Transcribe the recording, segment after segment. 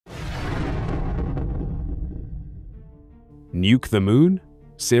Nuke the moon?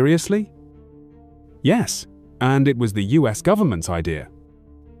 Seriously? Yes, and it was the US government's idea.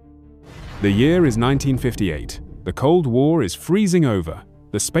 The year is 1958. The Cold War is freezing over,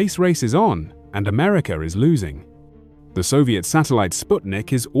 the space race is on, and America is losing. The Soviet satellite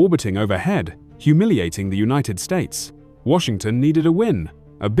Sputnik is orbiting overhead, humiliating the United States. Washington needed a win,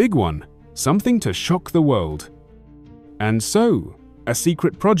 a big one, something to shock the world. And so, a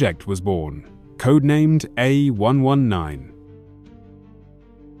secret project was born, codenamed A119.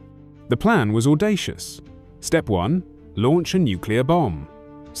 The plan was audacious. Step 1, launch a nuclear bomb.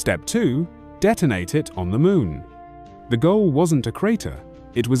 Step 2, detonate it on the moon. The goal wasn't a crater,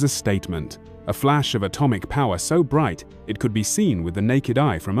 it was a statement, a flash of atomic power so bright it could be seen with the naked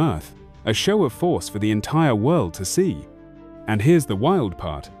eye from Earth, a show of force for the entire world to see. And here's the wild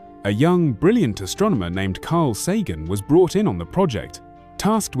part. A young, brilliant astronomer named Carl Sagan was brought in on the project,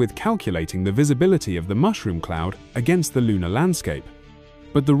 tasked with calculating the visibility of the mushroom cloud against the lunar landscape.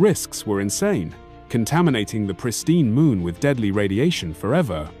 But the risks were insane, contaminating the pristine moon with deadly radiation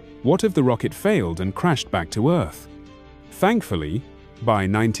forever. What if the rocket failed and crashed back to Earth? Thankfully, by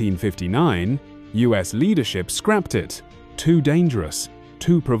 1959, US leadership scrapped it. Too dangerous,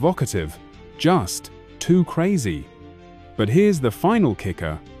 too provocative, just too crazy. But here's the final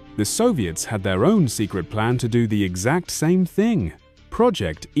kicker. The Soviets had their own secret plan to do the exact same thing.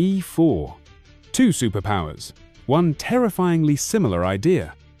 Project E4. Two superpowers, one terrifyingly similar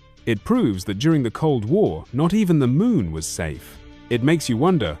idea. It proves that during the Cold War, not even the moon was safe. It makes you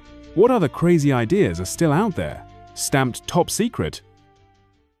wonder, what other crazy ideas are still out there, stamped top secret